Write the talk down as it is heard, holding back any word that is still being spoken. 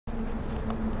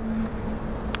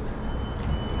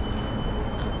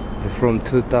from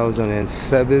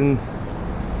 2007,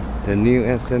 the new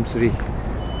SM3.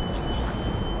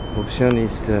 Option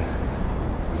is the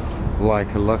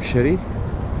like a luxury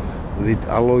with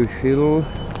alloy wheel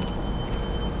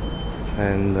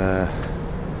and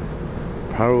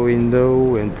power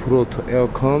window and proto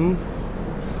aircon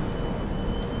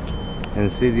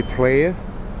and CD player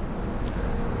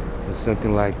or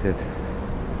something like that.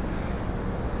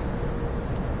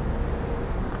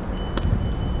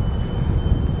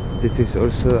 This is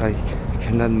also, I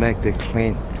cannot make the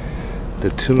clean,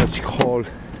 the too much cold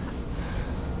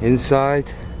inside.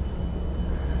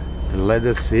 The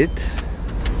leather seat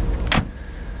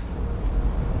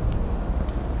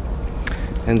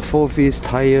and 4-piece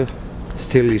tire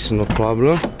still is no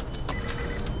problem.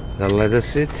 The leather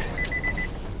seat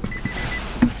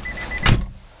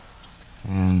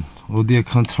and audio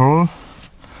control,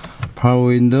 power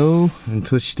window and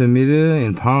push the mirror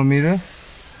and power mirror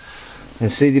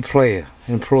and CD player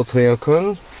and proto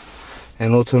aircon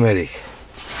and automatic.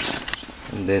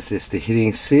 And this is the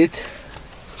heating seat.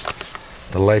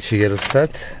 The lights you get a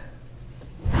start.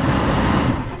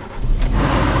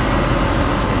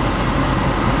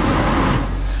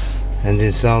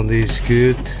 Engine sound is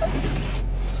good.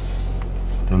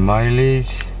 The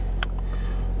mileage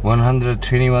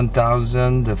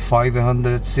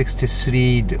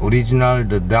 121,563, the original,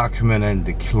 the document and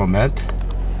the kilometer,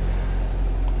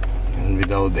 and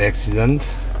without accident.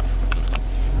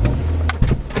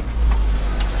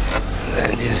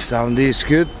 Engine sound is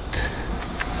good.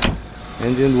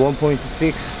 Engine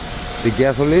 1.6, the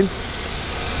gasoline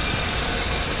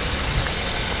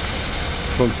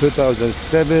from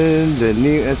 2007, the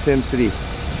new SM3.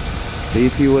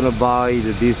 If you want to buy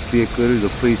this vehicle,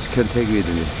 please contact with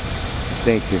me.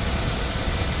 Thank you.